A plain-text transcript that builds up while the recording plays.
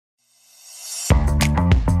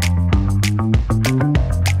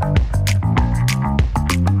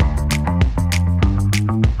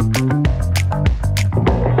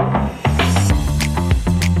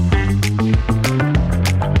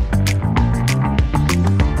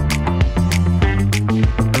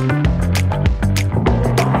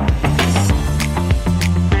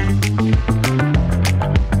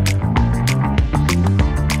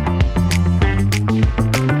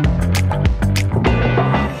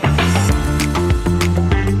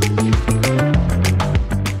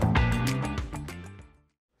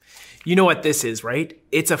You know what this is, right?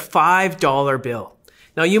 It's a $5 bill.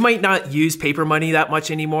 Now, you might not use paper money that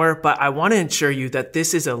much anymore, but I want to ensure you that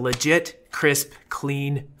this is a legit, crisp,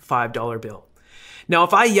 clean $5 bill. Now,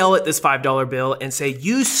 if I yell at this $5 bill and say,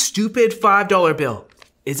 "You stupid $5 bill,"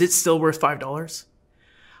 is it still worth $5?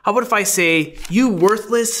 How about if I say, "You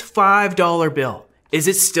worthless $5 bill," is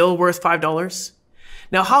it still worth $5?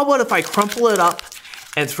 Now, how about if I crumple it up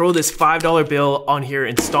and throw this $5 bill on here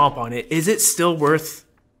and stomp on it, is it still worth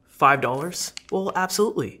 $5? Well,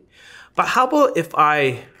 absolutely. But how about if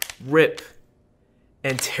I rip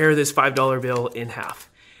and tear this $5 bill in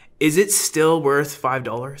half? Is it still worth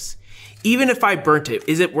 $5? Even if I burnt it,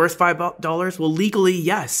 is it worth $5? Well, legally,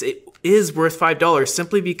 yes, it is worth $5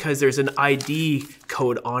 simply because there's an ID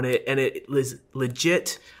code on it and it is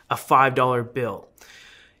legit a $5 bill.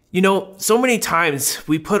 You know, so many times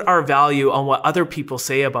we put our value on what other people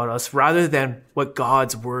say about us rather than what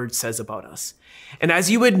God's word says about us. And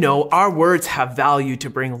as you would know, our words have value to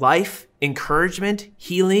bring life, encouragement,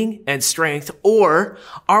 healing, and strength, or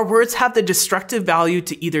our words have the destructive value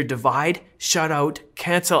to either divide, shut out,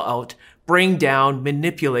 cancel out, bring down,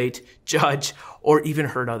 manipulate, judge, or even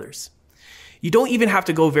hurt others. You don't even have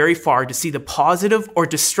to go very far to see the positive or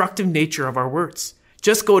destructive nature of our words.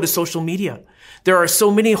 Just go to social media. There are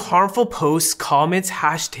so many harmful posts, comments,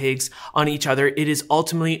 hashtags on each other, it is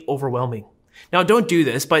ultimately overwhelming. Now, don't do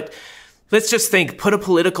this, but let's just think, put a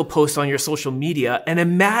political post on your social media and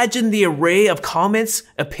imagine the array of comments,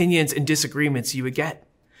 opinions, and disagreements you would get.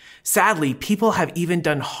 Sadly, people have even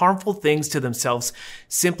done harmful things to themselves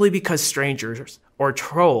simply because strangers or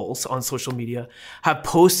trolls on social media have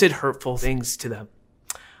posted hurtful things to them.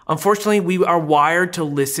 Unfortunately, we are wired to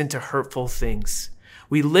listen to hurtful things.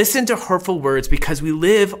 We listen to hurtful words because we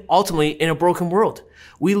live ultimately in a broken world.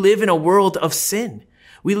 We live in a world of sin.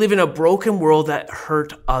 We live in a broken world that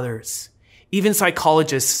hurt others. Even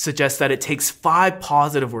psychologists suggest that it takes 5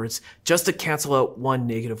 positive words just to cancel out 1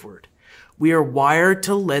 negative word. We are wired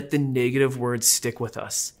to let the negative words stick with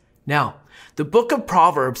us. Now, the book of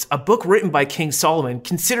Proverbs, a book written by King Solomon,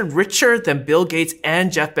 considered richer than Bill Gates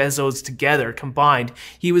and Jeff Bezos together combined.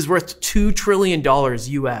 He was worth $2 trillion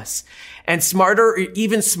US. And smarter, or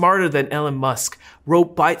even smarter than Elon Musk,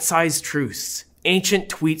 wrote bite-sized truths, ancient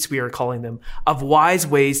tweets we are calling them, of wise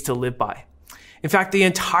ways to live by. In fact, the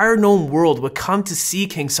entire known world would come to see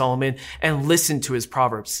King Solomon and listen to his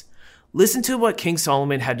Proverbs. Listen to what King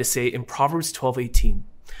Solomon had to say in Proverbs 12:18.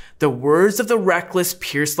 The words of the reckless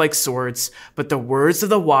pierce like swords, but the words of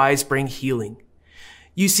the wise bring healing.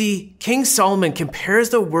 You see, King Solomon compares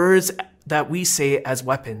the words that we say as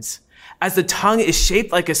weapons. As the tongue is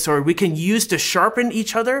shaped like a sword, we can use to sharpen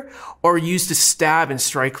each other or use to stab and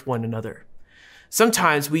strike one another.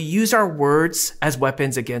 Sometimes we use our words as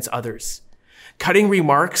weapons against others. Cutting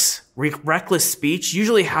remarks, reckless speech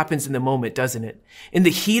usually happens in the moment, doesn't it? In the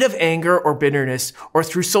heat of anger or bitterness or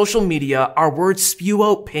through social media, our words spew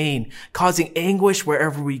out pain, causing anguish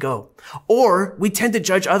wherever we go. Or we tend to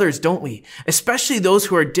judge others, don't we? Especially those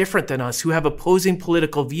who are different than us, who have opposing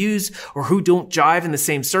political views or who don't jive in the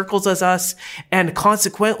same circles as us. And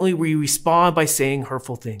consequently, we respond by saying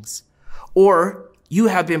hurtful things. Or you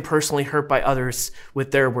have been personally hurt by others with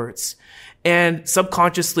their words. And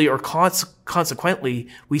subconsciously or consequently,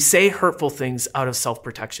 we say hurtful things out of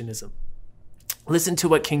self-protectionism. Listen to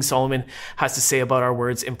what King Solomon has to say about our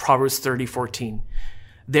words in Proverbs 30:14.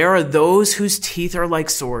 There are those whose teeth are like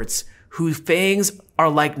swords, whose fangs are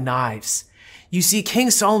like knives. You see,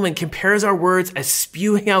 King Solomon compares our words as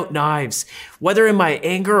spewing out knives, whether in my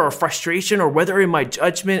anger or frustration or whether in my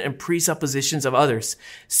judgment and presuppositions of others.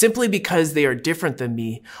 Simply because they are different than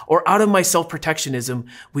me or out of my self-protectionism,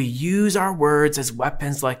 we use our words as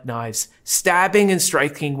weapons like knives, stabbing and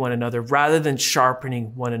striking one another rather than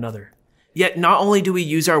sharpening one another. Yet not only do we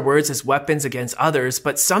use our words as weapons against others,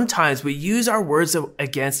 but sometimes we use our words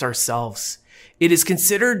against ourselves. It is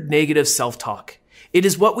considered negative self-talk. It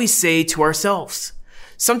is what we say to ourselves.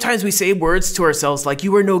 Sometimes we say words to ourselves like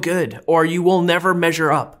 "you are no good," or "you will never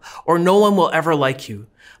measure up," or "no one will ever like you."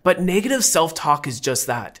 But negative self-talk is just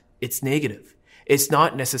that. It's negative. It's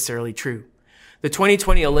not necessarily true. The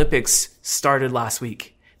 2020 Olympics started last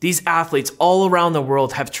week. These athletes all around the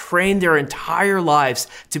world have trained their entire lives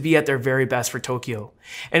to be at their very best for Tokyo.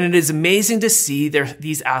 And it is amazing to see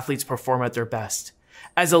these athletes perform at their best.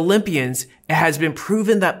 As Olympians, it has been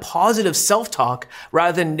proven that positive self-talk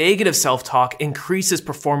rather than negative self-talk increases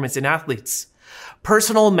performance in athletes.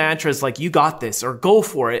 Personal mantras like "you got this" or "go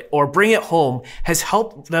for it" or "bring it home" has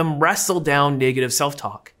helped them wrestle down negative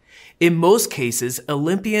self-talk. In most cases,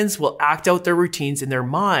 Olympians will act out their routines in their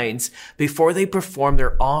minds before they perform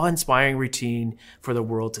their awe-inspiring routine for the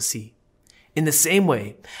world to see. In the same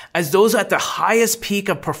way, as those at the highest peak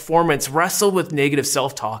of performance wrestle with negative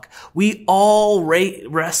self-talk, we all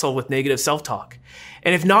wrestle with negative self-talk.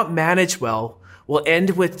 And if not managed well, will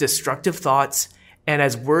end with destructive thoughts, and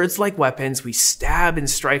as words like weapons, we stab and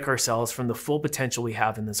strike ourselves from the full potential we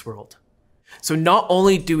have in this world. So not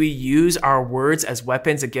only do we use our words as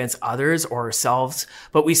weapons against others or ourselves,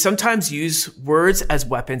 but we sometimes use words as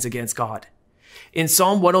weapons against God. In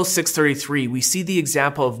Psalm 106:33, we see the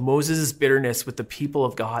example of Moses' bitterness with the people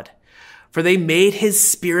of God. For they made his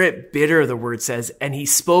spirit bitter, the word says, and he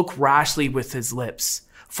spoke rashly with his lips.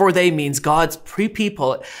 For they means God's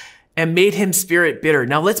people, and made him spirit bitter.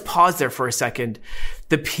 Now let's pause there for a second.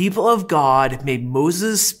 The people of God made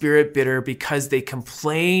Moses' spirit bitter because they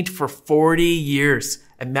complained for 40 years.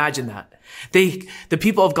 Imagine that. The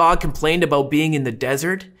people of God complained about being in the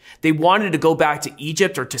desert. They wanted to go back to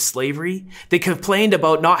Egypt or to slavery. They complained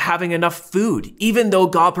about not having enough food, even though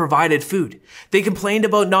God provided food. They complained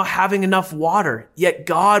about not having enough water, yet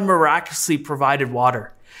God miraculously provided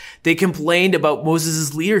water. They complained about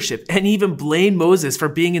Moses' leadership and even blamed Moses for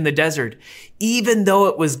being in the desert, even though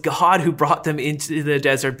it was God who brought them into the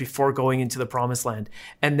desert before going into the promised land.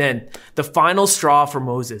 And then the final straw for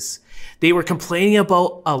Moses. They were complaining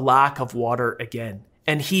about a lack of water again.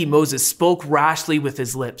 And he, Moses, spoke rashly with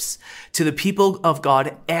his lips to the people of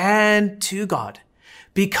God and to God.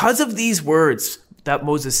 Because of these words that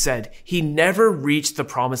Moses said, he never reached the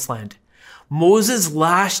promised land. Moses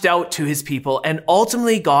lashed out to his people and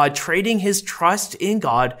ultimately God, trading his trust in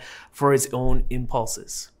God for his own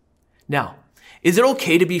impulses. Now, is it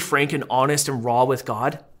okay to be frank and honest and raw with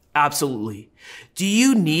God? Absolutely. Do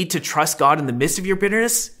you need to trust God in the midst of your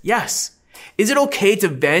bitterness? Yes. Is it okay to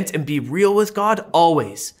vent and be real with God?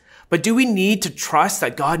 Always. But do we need to trust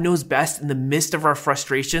that God knows best in the midst of our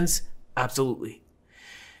frustrations? Absolutely.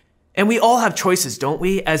 And we all have choices, don't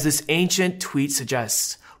we? As this ancient tweet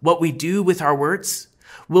suggests. What we do with our words?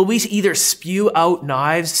 Will we either spew out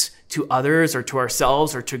knives to others or to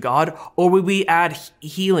ourselves or to God, or will we add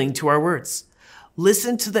healing to our words?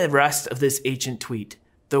 Listen to the rest of this ancient tweet.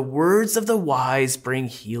 The words of the wise bring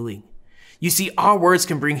healing. You see, our words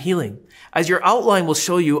can bring healing. As your outline will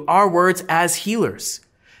show you, our words as healers.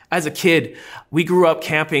 As a kid, we grew up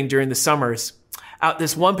camping during the summers. At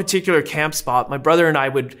this one particular camp spot, my brother and I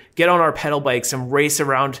would get on our pedal bikes and race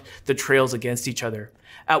around the trails against each other.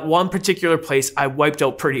 At one particular place, I wiped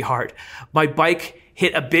out pretty hard. My bike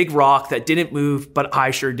hit a big rock that didn't move, but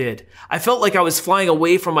I sure did. I felt like I was flying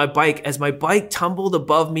away from my bike as my bike tumbled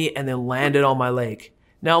above me and then landed on my leg.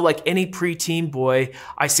 Now, like any preteen boy,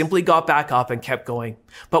 I simply got back up and kept going.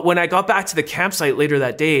 But when I got back to the campsite later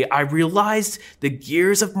that day, I realized the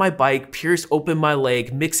gears of my bike pierced open my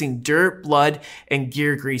leg, mixing dirt, blood, and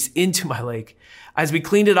gear grease into my leg. As we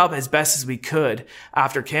cleaned it up as best as we could,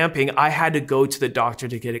 after camping, I had to go to the doctor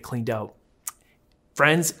to get it cleaned out.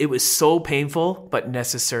 Friends, it was so painful, but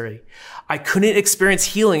necessary. I couldn't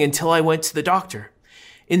experience healing until I went to the doctor.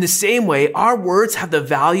 In the same way, our words have the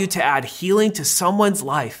value to add healing to someone's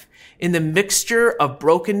life. In the mixture of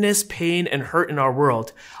brokenness, pain, and hurt in our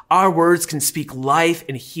world, our words can speak life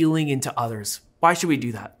and healing into others. Why should we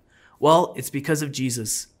do that? Well, it's because of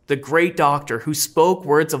Jesus, the great doctor who spoke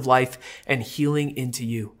words of life and healing into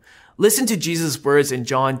you. Listen to Jesus' words in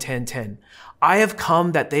John 10:10. I have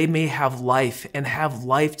come that they may have life and have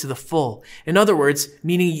life to the full. In other words,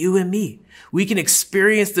 meaning you and me. We can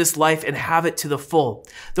experience this life and have it to the full.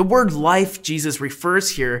 The word life Jesus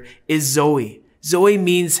refers here is Zoe. Zoe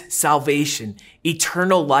means salvation,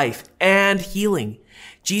 eternal life, and healing.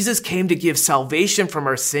 Jesus came to give salvation from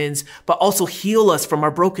our sins, but also heal us from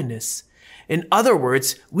our brokenness. In other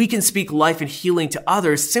words, we can speak life and healing to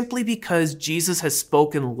others simply because Jesus has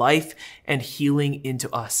spoken life and healing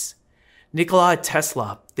into us. Nikola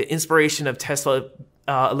Tesla, the inspiration of Tesla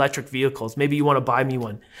electric vehicles, maybe you want to buy me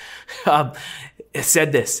one,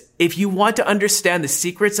 said this: if you want to understand the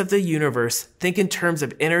secrets of the universe, think in terms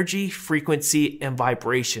of energy, frequency, and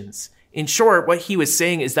vibrations. In short, what he was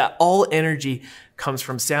saying is that all energy comes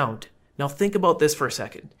from sound. Now think about this for a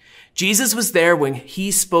second. Jesus was there when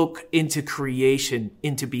he spoke into creation,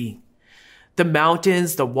 into being. The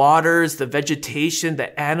mountains, the waters, the vegetation,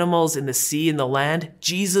 the animals in the sea and the land,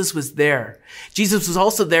 Jesus was there. Jesus was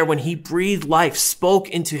also there when he breathed life, spoke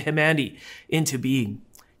into humanity into being.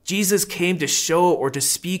 Jesus came to show or to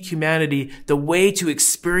speak humanity the way to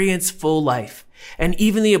experience full life. And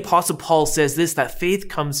even the Apostle Paul says this, that faith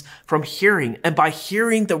comes from hearing, and by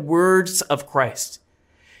hearing the words of Christ.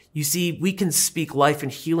 You see, we can speak life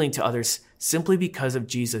and healing to others simply because of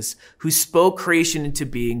Jesus, who spoke creation into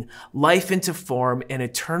being, life into form, and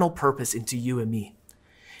eternal purpose into you and me.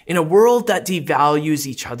 In a world that devalues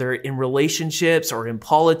each other in relationships or in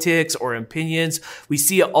politics or opinions, we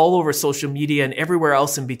see it all over social media and everywhere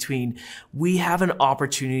else in between, we have an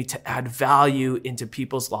opportunity to add value into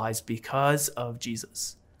people's lives because of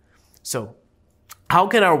Jesus. So, how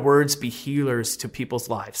can our words be healers to people's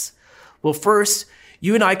lives? Well, first,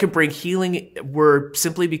 you and I can bring healing word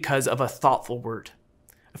simply because of a thoughtful word.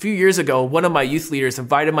 A few years ago, one of my youth leaders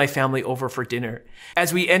invited my family over for dinner.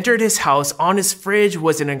 As we entered his house, on his fridge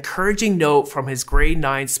was an encouraging note from his grade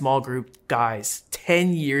 9 small group guys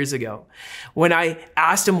 10 years ago. When I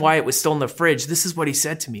asked him why it was still in the fridge, this is what he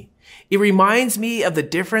said to me. It reminds me of the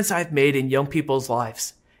difference I've made in young people's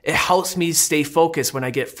lives. It helps me stay focused when I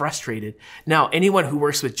get frustrated. Now, anyone who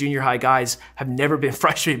works with junior high guys have never been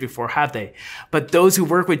frustrated before, have they? But those who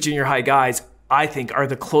work with junior high guys, I think, are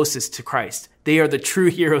the closest to Christ. They are the true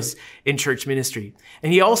heroes in church ministry.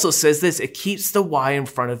 And he also says this, it keeps the why in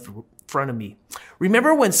front of me.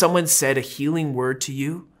 Remember when someone said a healing word to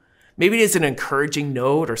you? Maybe it's an encouraging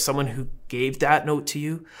note or someone who gave that note to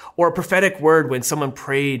you, or a prophetic word when someone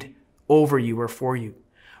prayed over you or for you.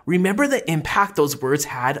 Remember the impact those words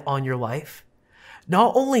had on your life?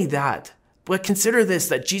 Not only that, but consider this,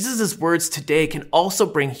 that Jesus' words today can also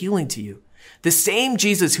bring healing to you. The same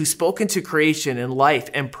Jesus who spoke into creation and life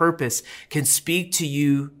and purpose can speak to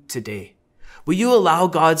you today. Will you allow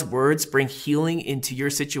God's words bring healing into your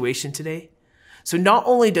situation today? So not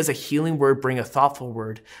only does a healing word bring a thoughtful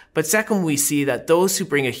word, but second, we see that those who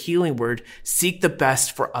bring a healing word seek the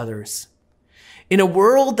best for others. In a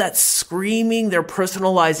world that's screaming their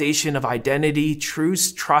personalization of identity,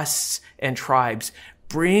 truths, trusts, and tribes,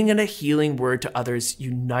 bringing a healing word to others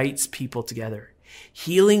unites people together.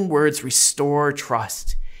 Healing words restore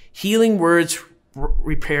trust. Healing words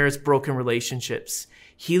repairs broken relationships.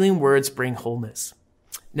 Healing words bring wholeness.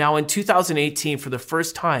 Now in 2018, for the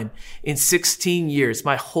first time in 16 years,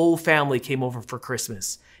 my whole family came over for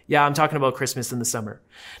Christmas. Yeah, I'm talking about Christmas in the summer.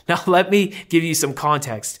 Now, let me give you some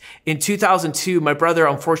context. In 2002, my brother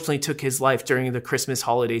unfortunately took his life during the Christmas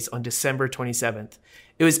holidays on December 27th.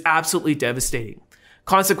 It was absolutely devastating.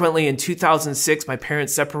 Consequently, in 2006, my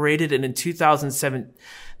parents separated, and in 2007,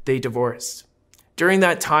 they divorced. During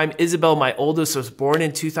that time, Isabel, my oldest, was born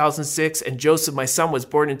in 2006, and Joseph, my son, was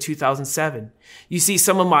born in 2007. You see,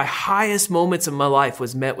 some of my highest moments of my life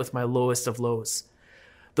was met with my lowest of lows.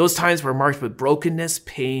 Those times were marked with brokenness,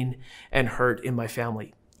 pain, and hurt in my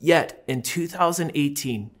family. Yet, in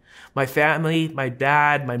 2018, my family, my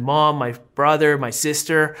dad, my mom, my brother, my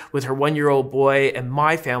sister, with her 1-year-old boy, and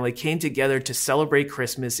my family came together to celebrate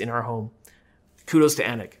Christmas in our home. Kudos to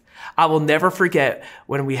Anik. I will never forget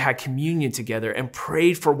when we had communion together and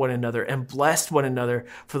prayed for one another and blessed one another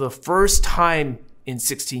for the first time in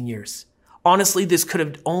 16 years. Honestly, this could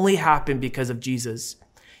have only happened because of Jesus.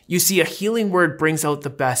 You see, a healing word brings out the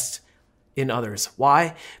best in others.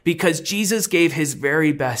 Why? Because Jesus gave his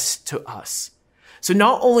very best to us. So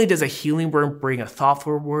not only does a healing word bring a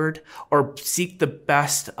thoughtful word or seek the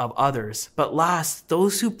best of others, but last,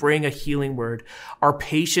 those who bring a healing word are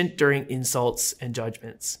patient during insults and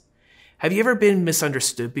judgments. Have you ever been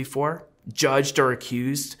misunderstood before? Judged or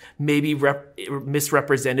accused? Maybe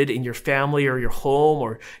misrepresented in your family or your home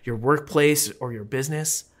or your workplace or your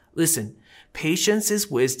business? Listen, patience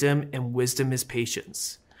is wisdom and wisdom is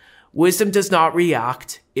patience. Wisdom does not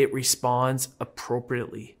react, it responds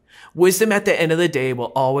appropriately. Wisdom at the end of the day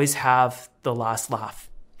will always have the last laugh.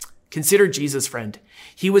 Consider Jesus, friend.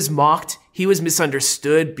 He was mocked, he was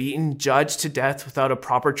misunderstood, beaten, judged to death without a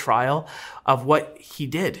proper trial of what he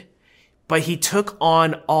did. But he took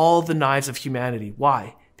on all the knives of humanity.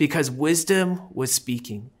 Why? Because wisdom was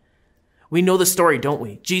speaking. We know the story, don't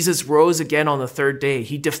we? Jesus rose again on the third day.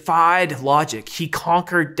 He defied logic. He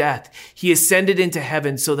conquered death. He ascended into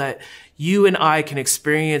heaven so that you and I can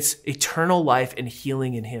experience eternal life and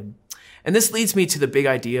healing in him. And this leads me to the big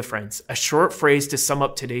idea, friends, a short phrase to sum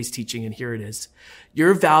up today's teaching, and here it is.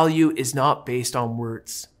 Your value is not based on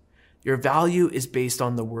words. Your value is based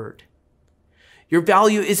on the word. Your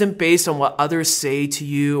value isn't based on what others say to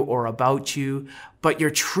you or about you, but your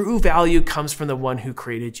true value comes from the one who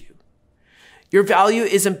created you. Your value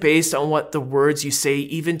isn't based on what the words you say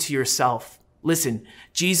even to yourself, Listen,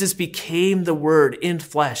 Jesus became the Word in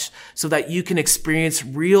flesh so that you can experience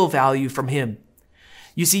real value from him.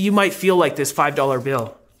 You see, you might feel like this $5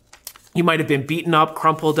 bill. You might have been beaten up,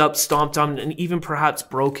 crumpled up, stomped on, and even perhaps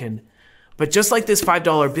broken. But just like this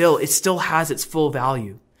 $5 bill, it still has its full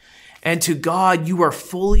value. And to God, you are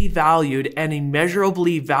fully valued and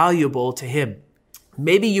immeasurably valuable to him.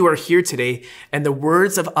 Maybe you are here today and the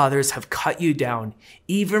words of others have cut you down,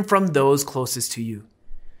 even from those closest to you.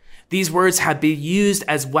 These words have been used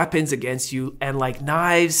as weapons against you, and like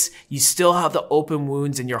knives, you still have the open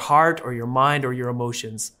wounds in your heart or your mind or your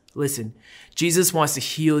emotions. Listen, Jesus wants to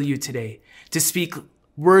heal you today, to speak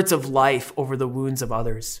words of life over the wounds of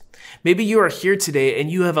others. Maybe you are here today and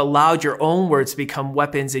you have allowed your own words to become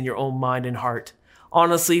weapons in your own mind and heart.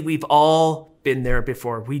 Honestly, we've all been there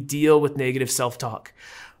before. We deal with negative self-talk,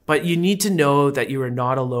 but you need to know that you are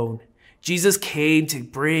not alone. Jesus came to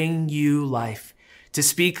bring you life, to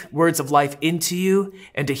speak words of life into you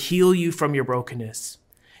and to heal you from your brokenness.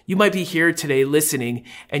 You might be here today listening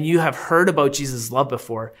and you have heard about Jesus' love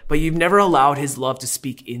before, but you've never allowed his love to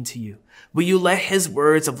speak into you. Will you let his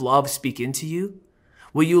words of love speak into you?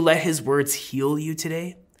 Will you let his words heal you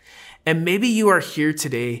today? And maybe you are here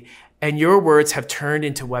today and your words have turned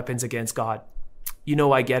into weapons against God. You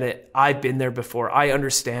know, I get it. I've been there before. I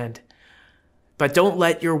understand. But don't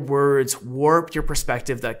let your words warp your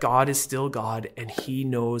perspective that God is still God and he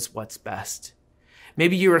knows what's best.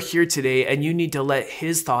 Maybe you are here today and you need to let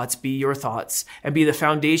his thoughts be your thoughts and be the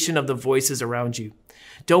foundation of the voices around you.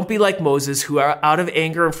 Don't be like Moses, who out of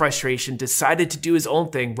anger and frustration decided to do his own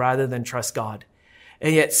thing rather than trust God.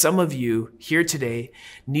 And yet some of you here today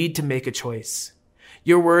need to make a choice.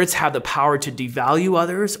 Your words have the power to devalue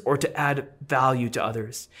others or to add value to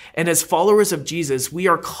others. And as followers of Jesus, we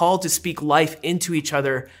are called to speak life into each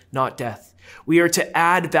other, not death. We are to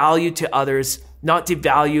add value to others, not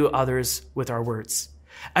devalue others with our words.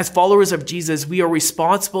 As followers of Jesus, we are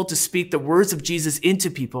responsible to speak the words of Jesus into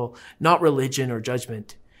people, not religion or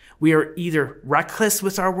judgment. We are either reckless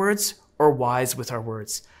with our words or wise with our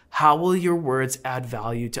words. How will your words add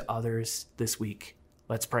value to others this week?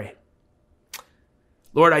 Let's pray.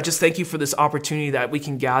 Lord, I just thank you for this opportunity that we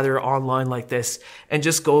can gather online like this and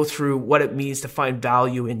just go through what it means to find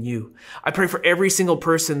value in you. I pray for every single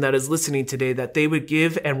person that is listening today that they would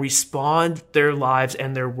give and respond their lives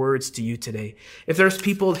and their words to you today. If there's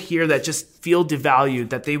people here that just feel devalued,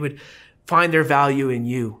 that they would find their value in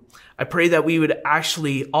you. I pray that we would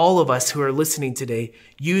actually, all of us who are listening today,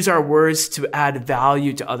 use our words to add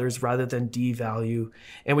value to others rather than devalue.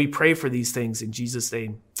 And we pray for these things in Jesus'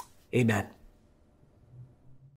 name. Amen.